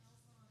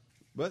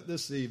But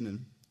this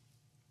evening,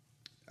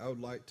 I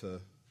would like to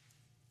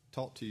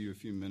talk to you a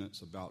few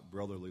minutes about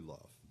brotherly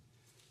love.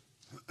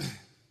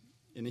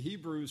 In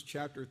Hebrews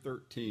chapter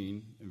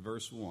 13 and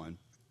verse 1,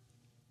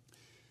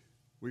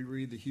 we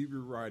read the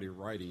Hebrew writer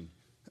writing,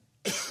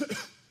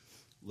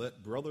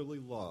 "Let brotherly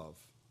love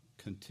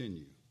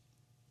continue."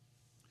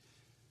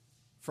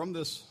 From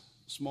this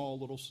small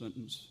little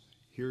sentence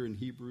here in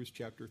Hebrews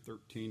chapter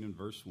 13 and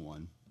verse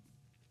 1,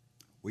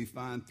 we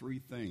find three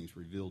things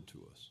revealed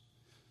to us.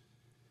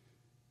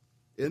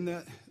 In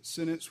that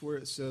sentence where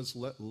it says,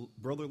 "Let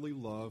brotherly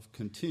love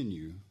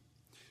continue,"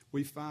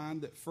 we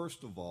find that,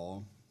 first of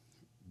all,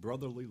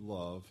 brotherly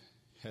love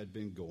had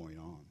been going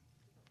on.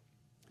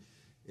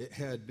 It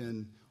had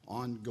been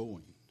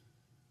ongoing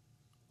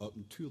up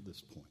until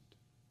this point.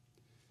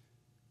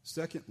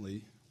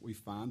 Secondly, we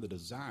find the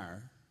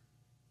desire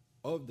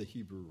of the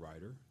Hebrew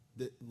writer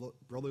that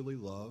brotherly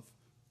love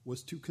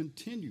was to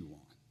continue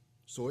on.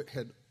 So it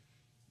had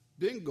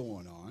been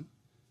going on,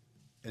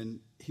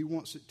 and he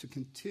wants it to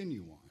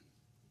continue on.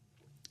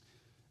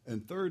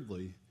 And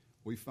thirdly,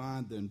 we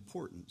find the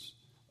importance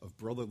of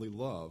brotherly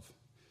love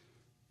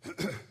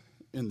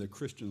in the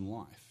Christian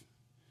life.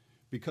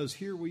 Because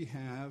here we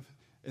have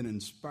an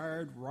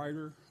inspired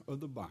writer of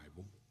the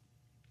Bible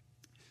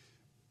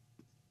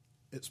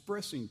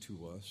expressing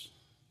to us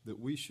that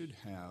we should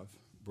have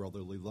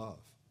brotherly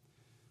love.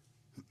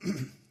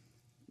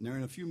 Now,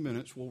 in a few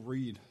minutes, we'll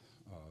read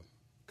a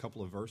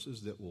couple of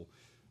verses that will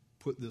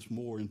put this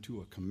more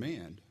into a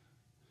command.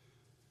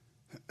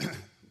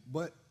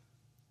 But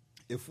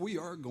if we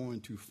are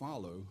going to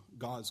follow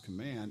God's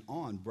command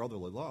on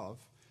brotherly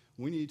love,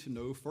 we need to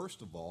know,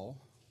 first of all,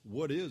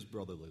 what is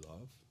brotherly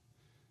love?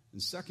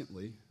 And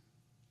secondly,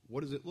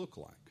 what does it look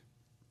like?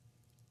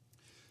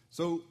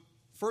 So,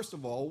 first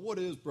of all, what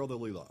is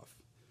brotherly love?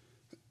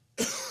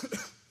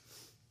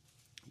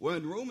 Well,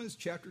 in Romans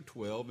chapter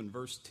 12 and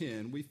verse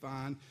 10, we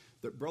find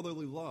that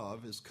brotherly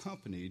love is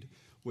accompanied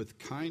with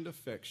kind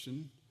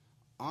affection,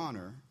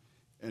 honor,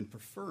 and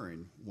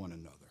preferring one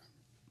another.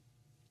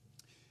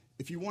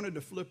 If you wanted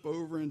to flip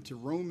over into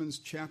Romans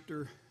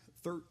chapter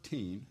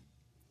 13,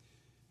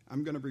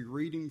 I'm going to be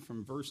reading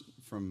from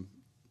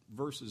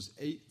verses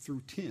 8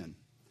 through 10.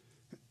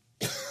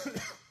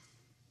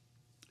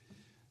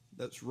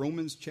 That's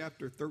Romans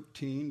chapter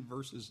 13,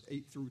 verses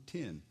 8 through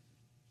 10,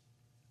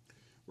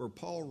 where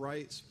Paul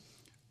writes,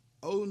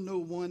 "Owe no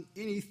one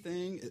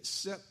anything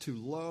except to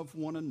love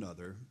one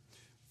another,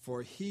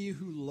 for he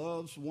who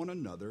loves one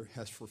another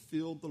has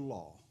fulfilled the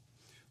law.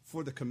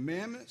 For the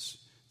commandments,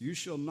 you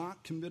shall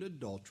not commit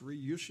adultery,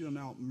 you shall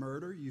not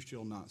murder, you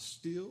shall not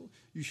steal,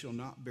 you shall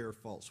not bear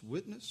false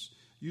witness,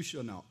 you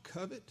shall not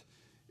covet.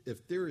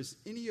 If there is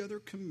any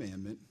other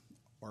commandment,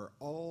 are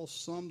all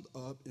summed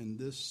up in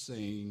this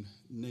saying,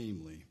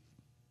 namely,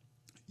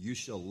 you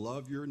shall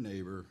love your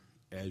neighbor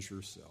as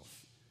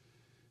yourself.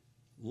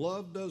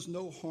 Love does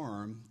no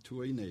harm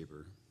to a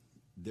neighbor,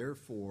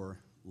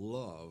 therefore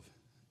love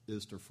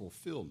is the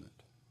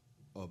fulfillment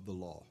of the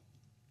law."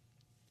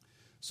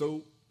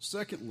 So,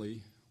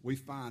 secondly, we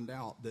find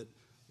out that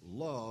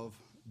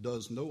love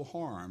does no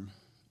harm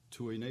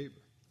to a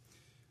neighbor.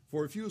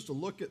 For if you was to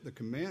look at the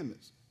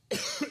commandments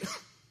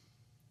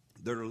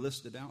that are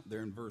listed out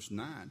there in verse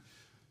 9,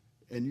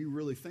 and you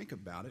really think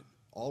about it,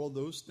 all of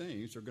those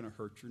things are going to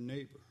hurt your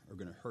neighbor, are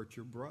going to hurt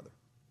your brother.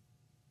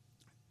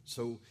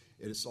 So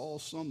it's all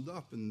summed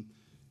up in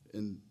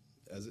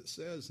as it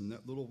says in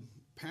that little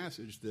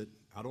passage that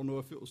I don't know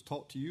if it was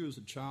taught to you as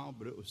a child,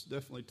 but it was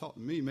definitely taught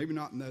to me. Maybe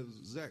not in those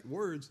exact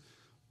words,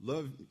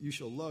 you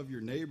shall love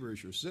your neighbor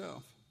as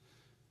yourself.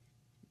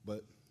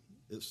 But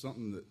it's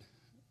something that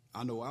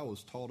I know I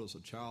was taught as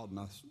a child, and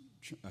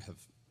I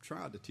have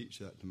tried to teach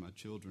that to my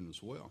children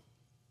as well.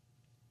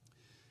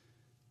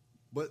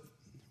 But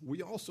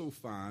we also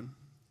find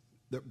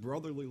that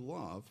brotherly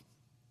love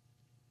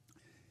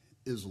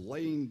is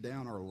laying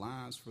down our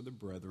lives for the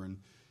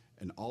brethren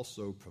and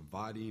also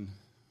providing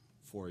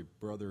for a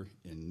brother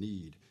in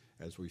need,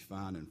 as we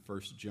find in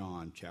 1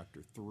 John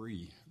chapter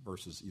 3,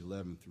 verses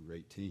 11 through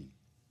 18.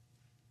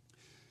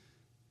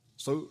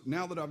 So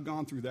now that I've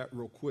gone through that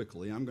real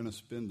quickly, I'm going to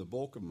spend the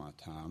bulk of my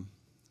time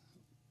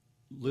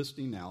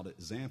listing out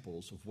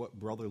examples of what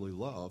brotherly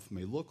love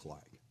may look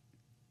like.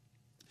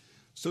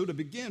 So to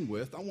begin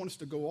with, I want us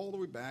to go all the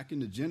way back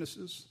into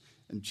Genesis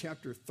in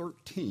chapter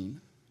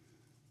 13.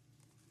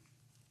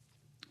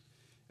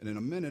 And in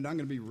a minute, I'm going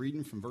to be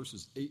reading from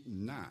verses 8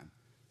 and 9.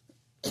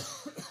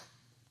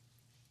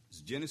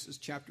 It's Genesis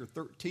chapter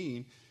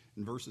 13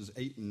 and verses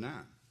 8 and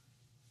 9.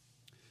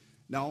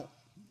 Now,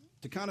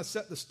 to kind of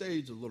set the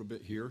stage a little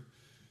bit here,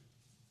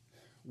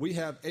 we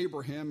have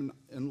Abraham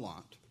and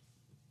Lot,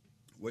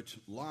 which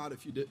Lot,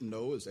 if you didn't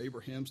know, is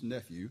Abraham's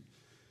nephew.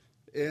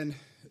 And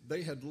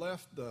they had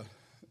left the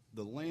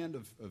land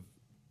of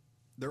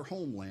their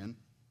homeland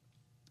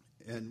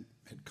and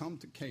had come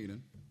to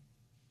Canaan.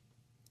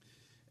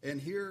 And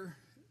here,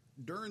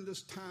 during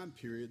this time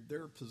period,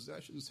 their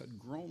possessions had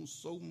grown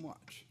so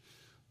much,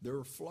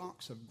 their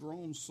flocks have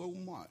grown so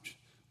much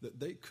that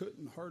they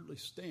couldn't hardly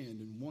stand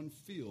in one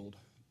field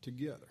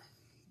together.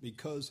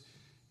 because,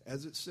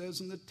 as it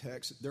says in the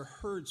text, their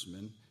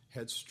herdsmen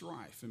had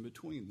strife in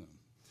between them.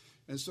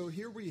 And so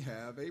here we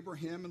have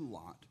Abraham and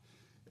Lot,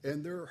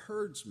 and their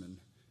herdsmen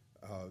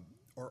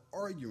are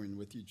arguing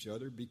with each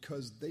other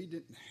because they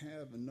didn't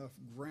have enough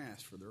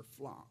grass for their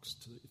flocks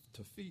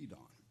to feed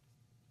on.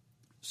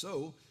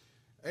 So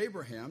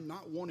Abraham,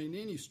 not wanting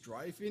any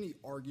strife, any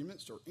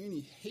arguments, or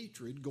any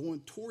hatred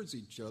going towards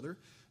each other,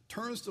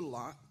 turns to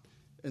Lot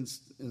and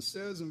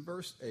says in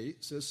verse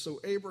 8, says, "So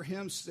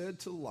Abraham said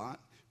to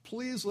Lot,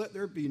 'Please let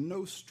there be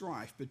no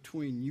strife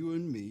between you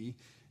and me,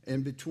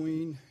 and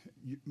between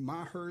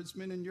my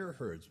herdsmen and your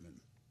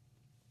herdsmen.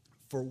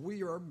 For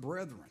we are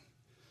brethren.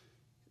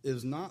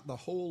 Is not the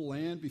whole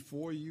land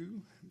before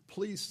you?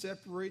 Please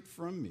separate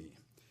from me.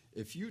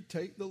 If you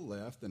take the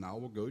left, then I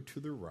will go to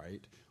the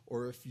right.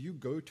 Or if you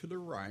go to the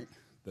right,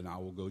 then I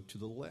will go to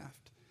the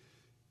left.'"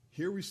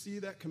 Here we see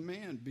that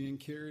command being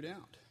carried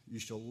out. You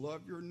shall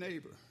love your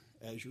neighbor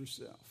as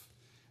yourself.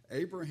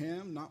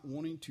 Abraham not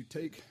wanting to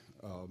take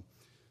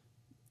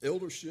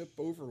eldership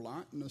over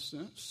Lot in a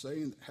sense,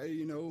 saying,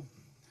 "Hey,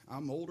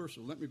 I'm older,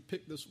 so let me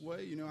pick this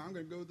way. I'm going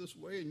to go this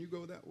way and you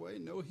go that way."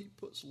 No, he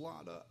puts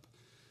Lot up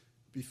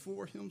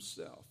before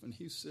himself, and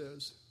he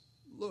says,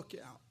 "Look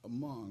out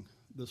among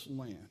this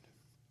land,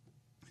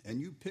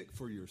 and you pick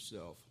for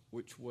yourself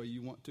which way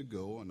you want to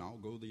go, and I'll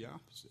go the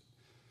opposite."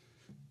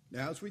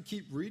 Now, as we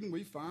keep reading,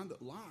 we find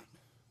that Lot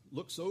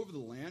looks over the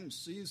land and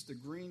sees the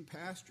green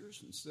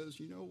pastures and says,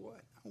 "You know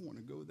what? I want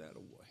to go that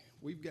way.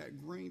 We've got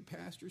green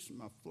pastures for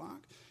my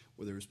flock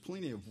where there's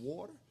plenty of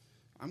water.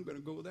 I'm going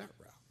to go that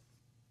route."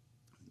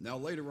 Now,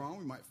 later on,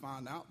 we might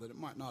find out that it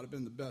might not have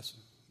been the best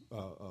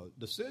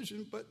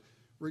decision, but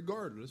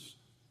regardless,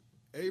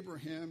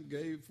 Abraham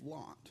gave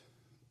Lot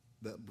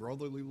that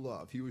brotherly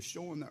love. He was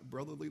showing that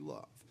brotherly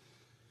love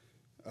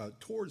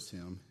towards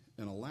him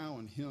and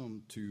allowing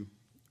him to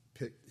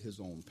pick his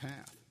own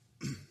path.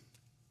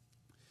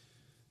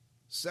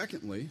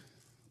 Secondly,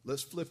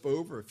 let's flip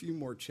over a few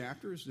more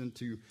chapters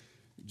into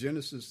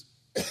Genesis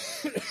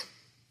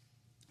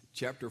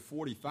chapter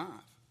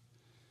 45.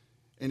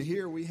 And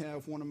here we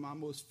have one of my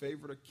most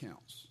favorite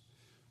accounts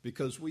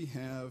because we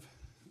have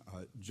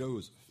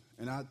Joseph.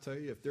 And I tell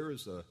you, if there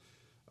is a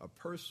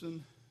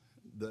person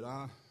that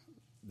I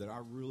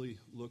really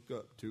look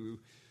up to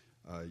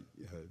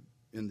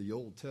in the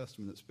Old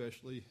Testament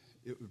especially,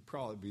 it would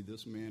probably be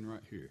this man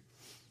right here.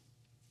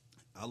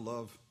 I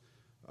love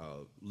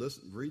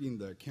reading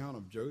the account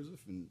of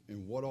Joseph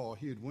and what all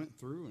he had went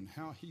through and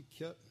how he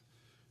kept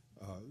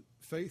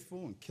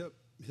faithful and kept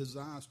his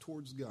eyes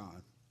towards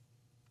God.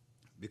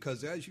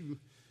 Because as you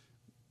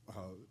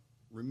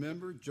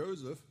remember,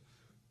 Joseph,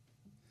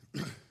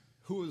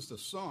 who was the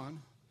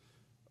son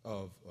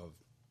of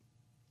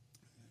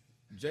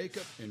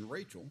Jacob and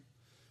Rachel,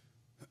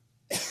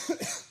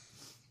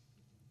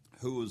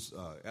 who was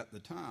at the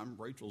time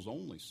Rachel's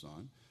only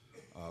son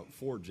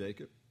for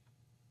Jacob,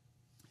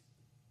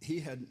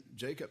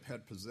 Jacob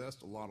had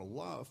possessed a lot of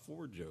love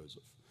for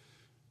Joseph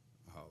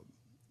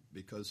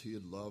because he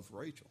had loved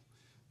Rachel.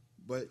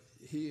 But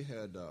he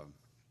had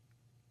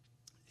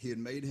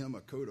made him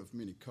a coat of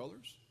many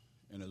colors,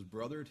 and his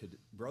brothers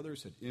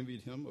had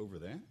envied him over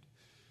that.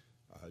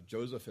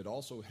 Joseph had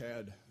also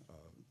had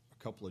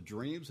a couple of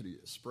dreams that he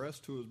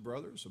expressed to his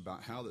brothers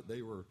about how that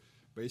they were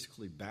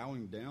basically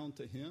bowing down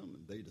to him,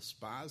 and they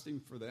despised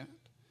him for that.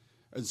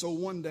 And so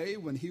one day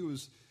when he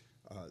was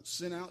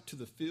sent out to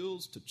the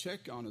fields to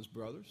check on his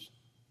brothers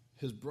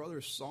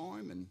saw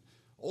him and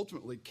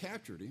ultimately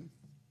captured him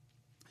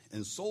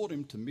and sold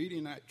him to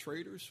Midianite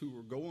traders who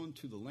were going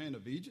to the land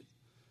of Egypt,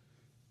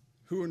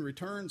 who in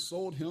return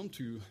sold him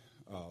to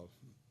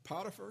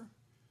Potiphar,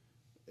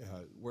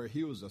 where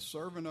he was a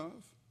servant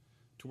of,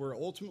 to where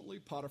ultimately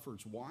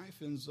Potiphar's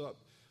wife ends up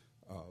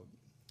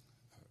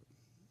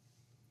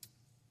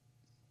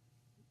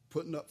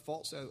putting up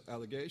false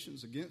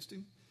allegations against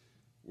him,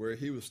 where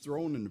he was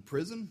thrown into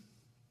prison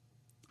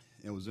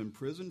and was in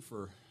prison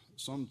for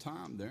some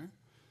time there,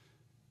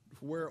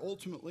 where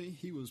ultimately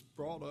he was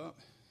brought up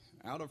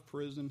out of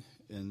prison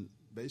and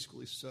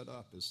basically set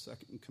up as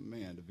second in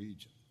command of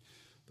Egypt,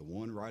 the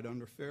one right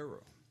under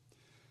Pharaoh.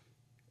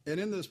 And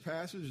in this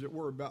passage that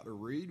we're about to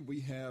read,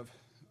 we have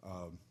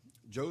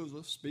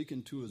Joseph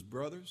speaking to his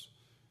brothers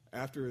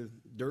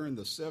during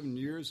the 7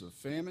 years of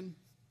famine,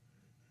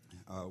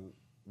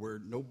 where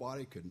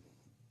nobody could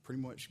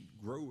pretty much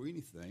grow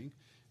anything,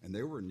 and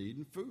they were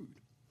needing food.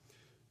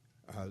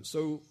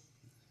 So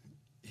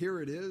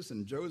here it is,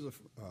 and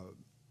Joseph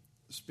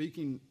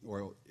speaking,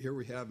 well, here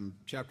we have in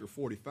chapter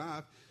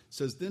 45,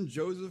 says, "Then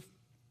Joseph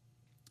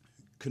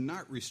could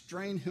not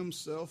restrain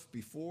himself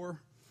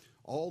before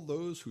all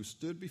those who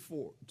stood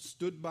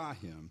by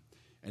him,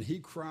 and he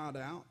cried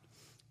out,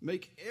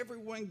 'Make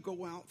everyone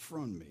go out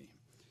from me.'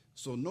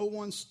 So no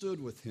one stood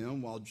with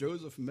him while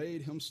Joseph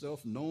made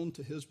himself known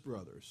to his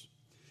brothers.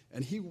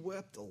 And he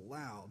wept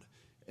aloud,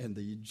 and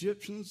the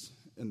Egyptians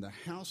in the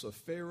house of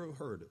Pharaoh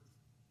heard it.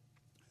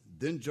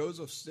 Then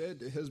Joseph said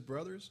to his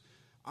brothers,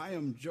 'I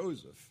am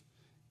Joseph.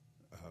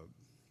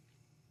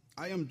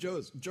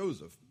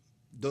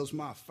 does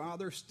my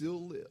father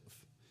still live?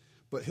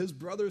 But his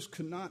brothers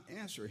could not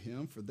answer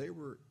him, for they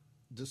were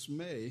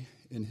dismayed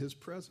in his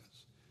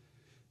presence.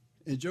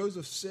 And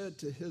Joseph said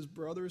to his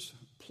brothers,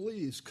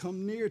 please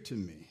come near to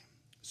me.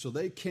 So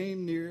they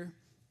came near.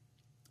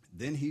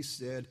 Then he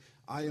said,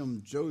 I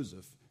am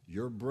Joseph,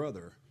 your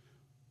brother,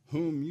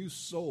 whom you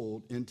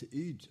sold into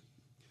Egypt.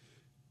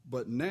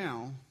 But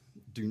now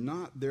do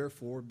not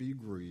therefore be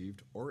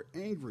grieved or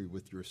angry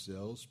with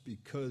yourselves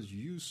because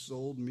you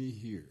sold me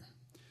here.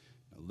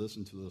 Now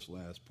listen to this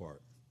last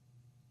part.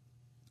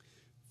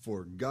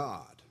 For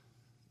God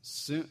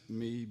sent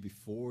me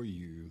before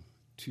you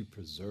to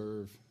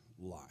preserve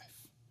life.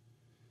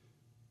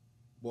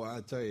 Boy,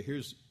 I tell you,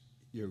 here's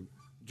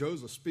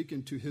Joseph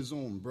speaking to his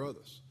own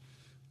brothers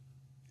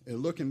and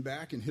looking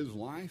back in his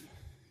life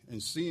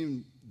and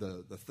seeing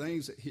the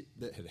things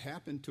that had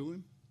happened to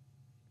him.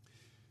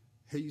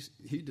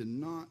 He did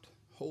not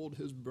hold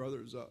his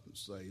brothers up and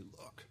say,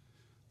 look,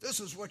 this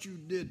is what you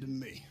did to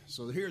me,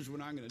 so here's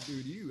what I'm going to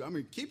do to you. I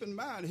mean, keep in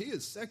mind, he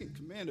is second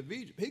command of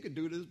Egypt. He could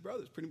do to his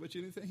brothers pretty much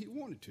anything he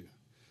wanted to.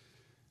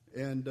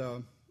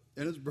 And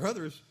his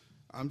brothers,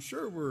 I'm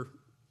sure, were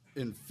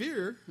in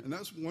fear, and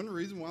that's one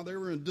reason why they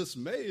were in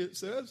dismay, it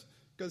says,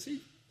 because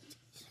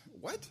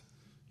what?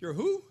 You're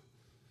who?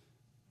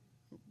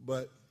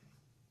 But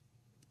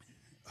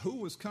who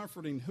was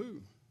comforting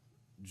who?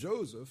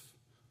 Joseph,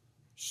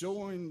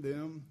 showing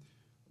them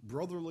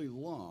brotherly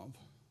love,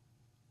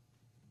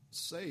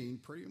 saying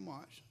pretty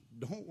much,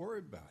 don't worry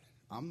about it.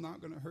 I'm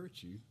not going to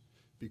hurt you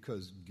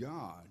because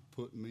God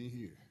put me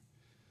here.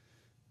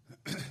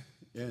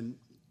 And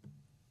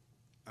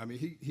I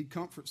mean, he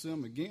comforts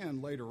them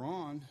again later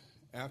on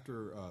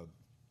after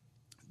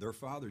their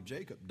father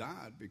Jacob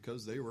died,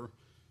 because they were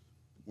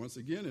once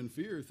again in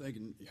fear,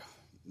 thinking, yeah,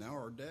 now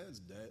our dad's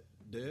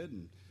dead,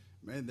 and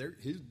man,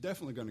 he's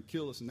definitely going to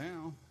kill us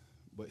now.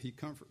 But he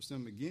comforts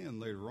them again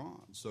later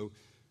on. So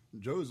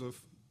Joseph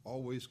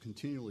always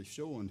continually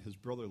showing his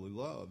brotherly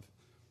love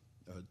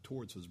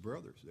towards his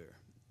brothers there,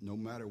 no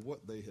matter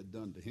what they had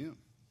done to him.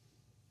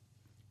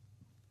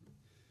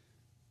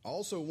 I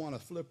also want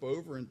to flip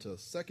over into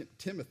 2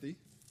 Timothy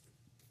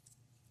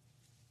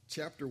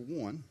chapter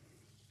 1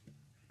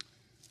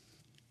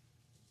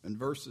 and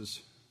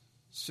verses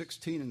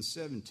 16 and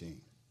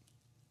 17.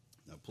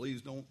 Now,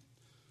 please don't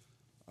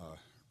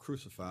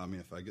crucify me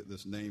if I get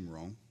this name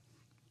wrong.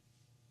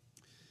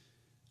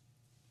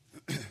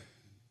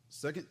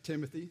 2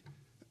 Timothy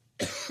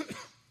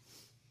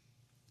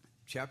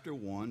chapter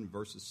 1,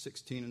 verses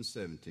 16 and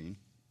 17.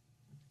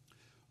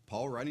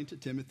 Paul, writing to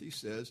Timothy,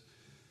 says,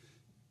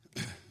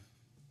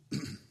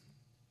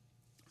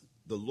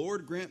 the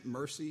Lord grant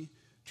mercy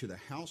to the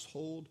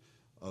household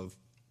of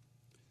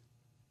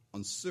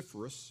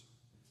Onesiphorus,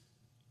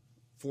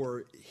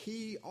 for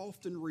he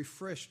often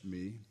refreshed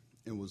me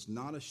and was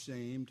not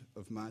ashamed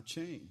of my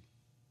chain.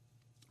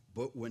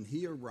 But when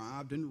he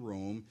arrived in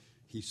Rome,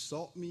 he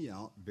sought me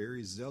out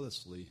very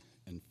zealously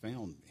and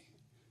found me.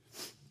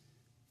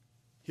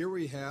 Here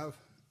we have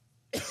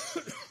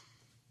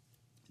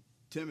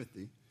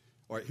Timothy,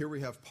 or here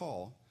we have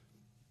Paul,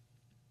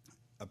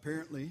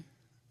 apparently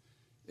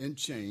in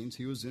chains.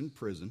 He was in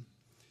prison.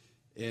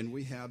 And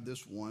we have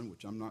this one,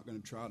 which I'm not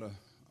going to try to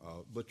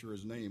butcher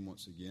his name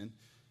once again,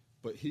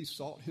 but he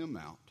sought him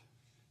out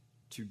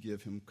to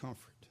give him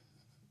comfort.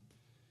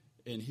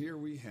 And here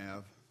we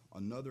have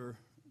another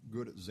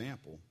good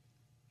example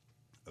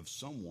of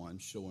someone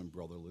showing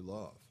brotherly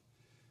love.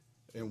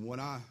 And when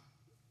I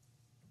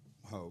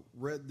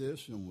read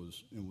this and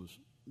was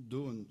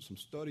doing some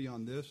study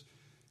on this,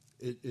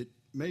 it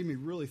made me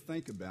really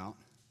think about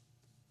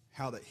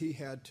how that he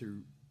had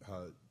to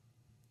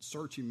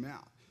search him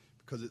out,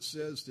 because it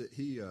says that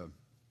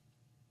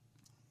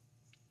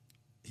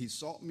he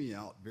sought me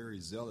out very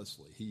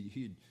zealously.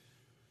 He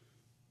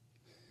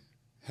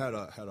had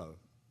a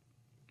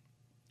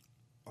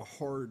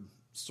hard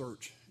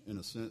search in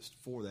a sense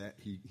for that.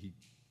 He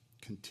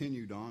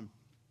continued on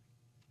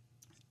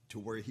to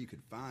where he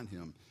could find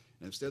him,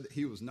 and instead that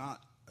he was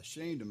not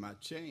ashamed of my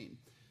chain.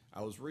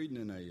 I was reading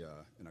in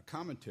a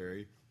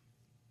commentary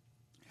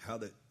how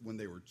that when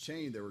they were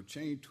chained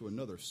to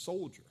another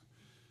soldier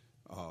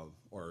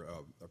or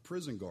a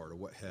prison guard or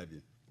what have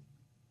you.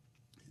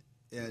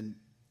 And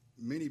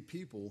many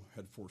people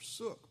had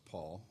forsook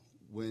Paul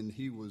when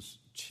he was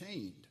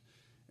chained,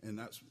 and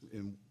that's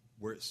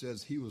where it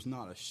says he was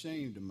not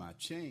ashamed of my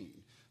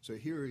chain. So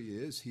here he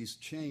is, he's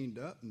chained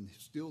up, and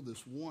still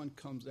this one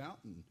comes out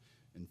and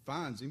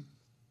finds him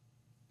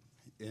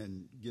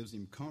and gives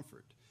him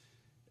comfort.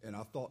 And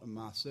I thought to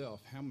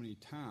myself, how many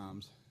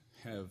times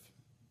have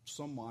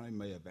somebody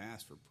may have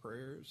asked for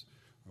prayers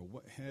or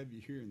what have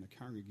you here in the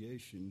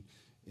congregation,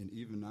 and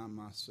even I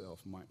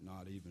myself might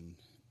not even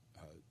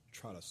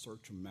try to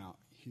search them out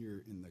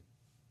here in the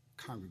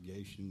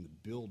congregation,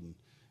 the building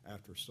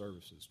after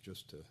services,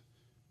 just to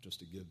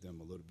give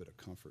them a little bit of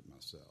comfort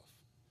myself.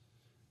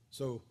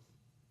 So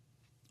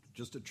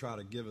just to try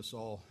to give us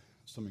all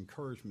some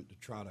encouragement, to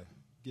try to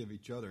give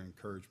each other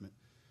encouragement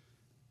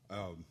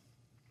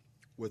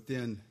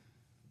within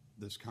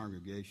this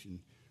congregation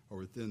or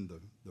within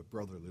the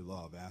brotherly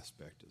love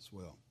aspect as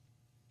well.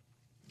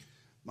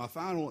 My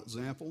final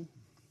example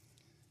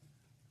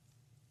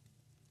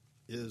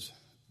is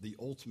the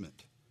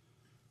ultimate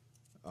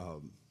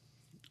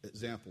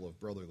example of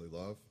brotherly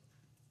love.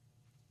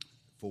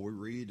 For we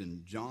read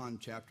in John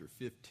chapter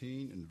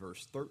 15 and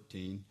verse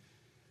 13,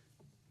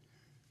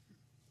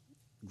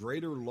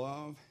 greater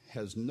love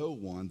has no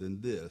one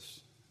than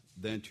this,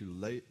 than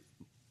to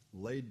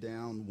lay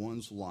down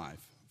one's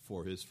life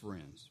for his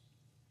friends.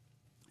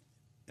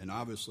 And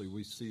obviously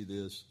we see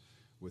this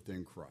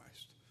within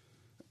Christ.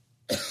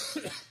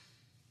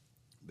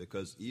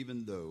 Because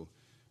even though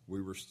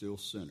we were still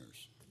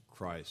sinners,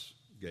 Christ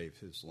gave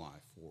his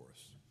life for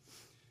us.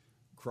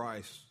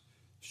 Christ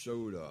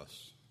showed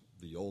us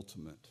the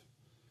ultimate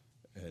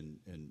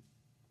and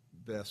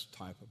best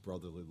type of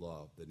brotherly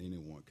love that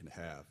anyone can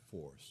have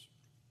for us.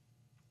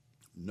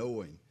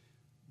 Knowing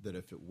that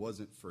if it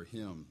wasn't for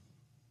him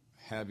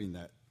having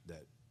that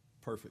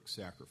perfect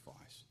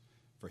sacrifice,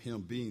 for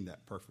him being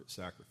that perfect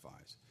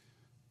sacrifice,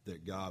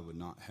 that God would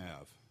not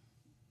have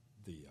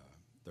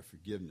the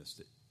forgiveness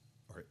that,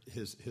 or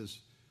his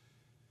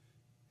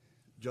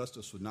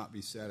justice would not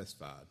be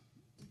satisfied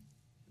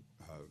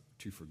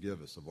to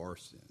forgive us of our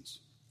sins.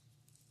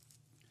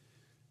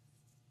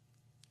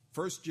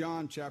 1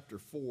 John chapter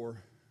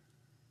 4,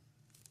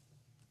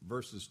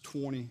 verses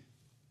 20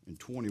 and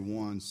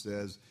 21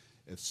 says,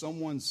 if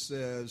someone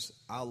says,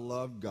 I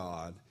love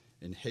God,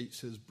 and hates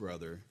his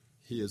brother,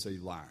 he is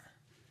a liar.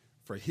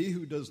 For he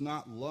who does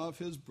not love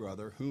his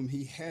brother whom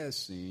he has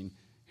seen,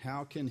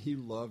 how can he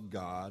love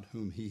God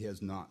whom he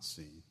has not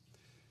seen?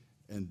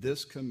 And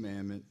this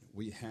commandment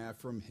we have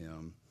from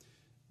him,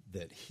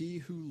 that he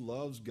who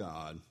loves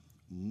God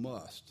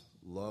must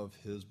love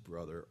his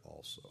brother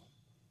also.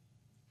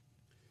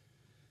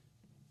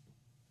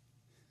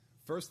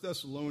 1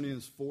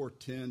 Thessalonians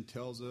 4:10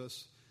 tells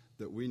us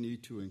that we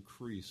need to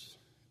increase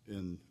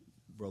in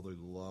brotherly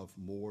love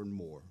more and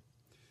more.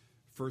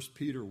 1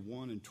 Peter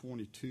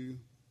 1:22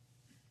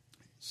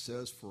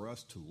 says for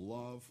us to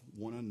love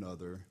one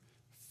another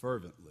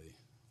fervently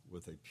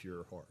with a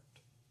pure heart.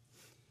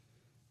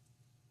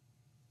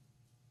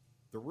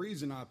 The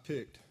reason I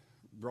picked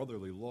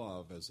brotherly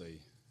love as a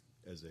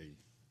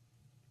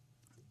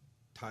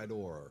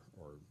title or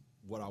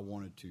what I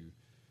wanted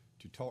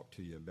to talk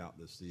to you about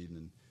this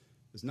evening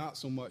is not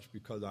so much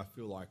because I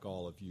feel like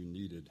all of you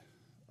needed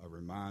a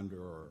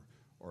reminder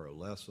or a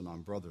lesson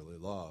on brotherly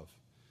love,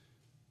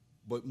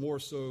 but more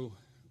so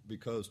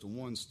because the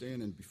one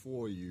standing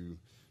before you,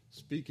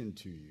 speaking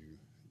to you,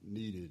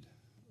 needed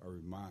a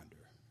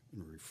reminder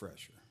and a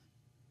refresher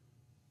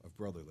of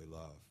brotherly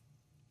love.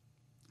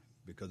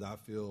 Because I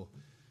feel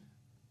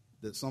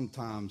that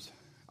sometimes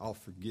I'll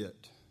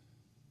forget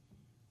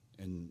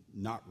and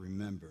not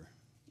remember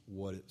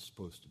what it's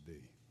supposed to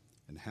be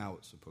and how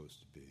it's supposed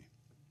to be.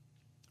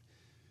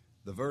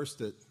 The verse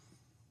that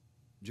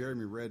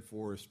Jeremy read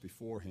for us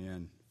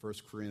beforehand, 1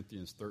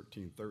 Corinthians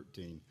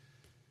 13:13,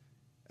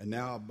 and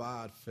now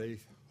abide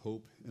faith,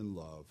 hope, and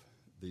love,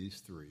 these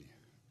three,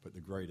 but the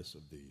greatest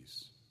of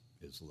these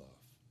is love.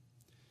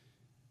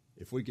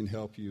 If we can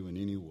help you in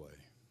any way,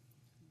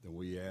 then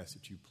we ask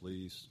that you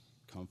please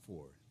come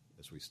forward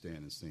as we stand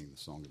and sing the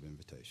song of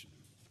invitation.